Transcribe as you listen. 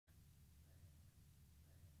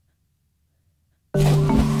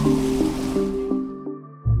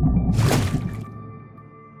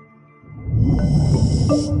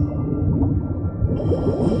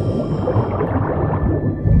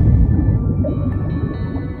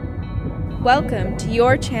Welcome to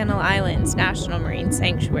your Channel Islands National Marine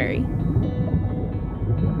Sanctuary.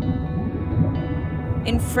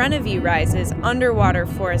 In front of you rises underwater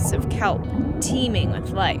forests of kelp, teeming with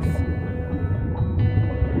life.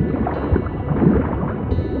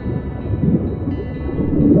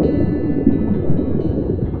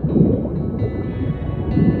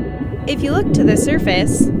 If you look to the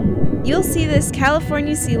surface, you'll see this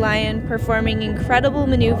California sea lion performing incredible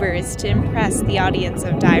maneuvers to impress the audience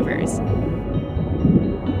of divers.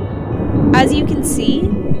 As you can see,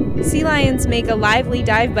 sea lions make a lively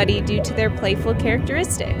dive buddy due to their playful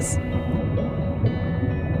characteristics.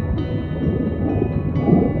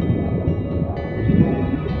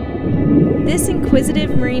 This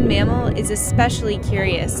inquisitive marine mammal is especially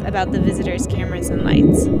curious about the visitors' cameras and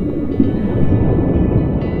lights.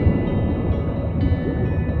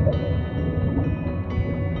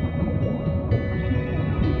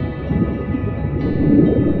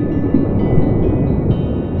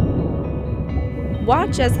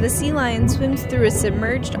 Watch as the sea lion swims through a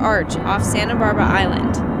submerged arch off Santa Barbara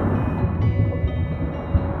Island.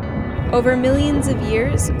 Over millions of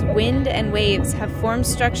years, wind and waves have formed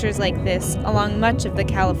structures like this along much of the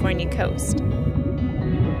California coast.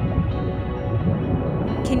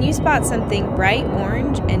 Can you spot something bright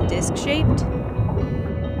orange and disc-shaped?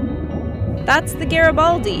 That's the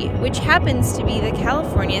Garibaldi, which happens to be the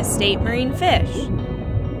California state marine fish.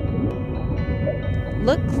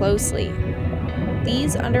 Look closely.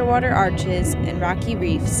 These underwater arches and rocky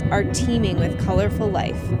reefs are teeming with colorful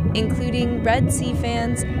life, including red sea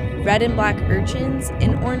fans, red and black urchins,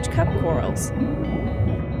 and orange cup corals.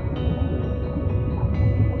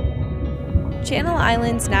 Channel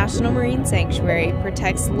Islands National Marine Sanctuary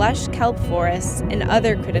protects lush kelp forests and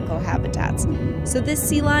other critical habitats, so this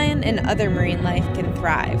sea lion and other marine life can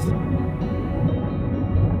thrive.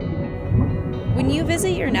 When you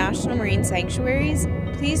visit your national marine sanctuaries,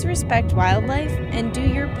 please respect wildlife and do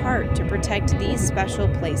your part to protect these special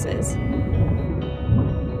places.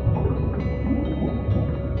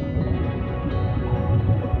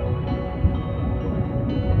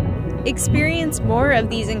 Experience more of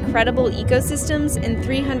these incredible ecosystems in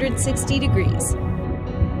 360 degrees.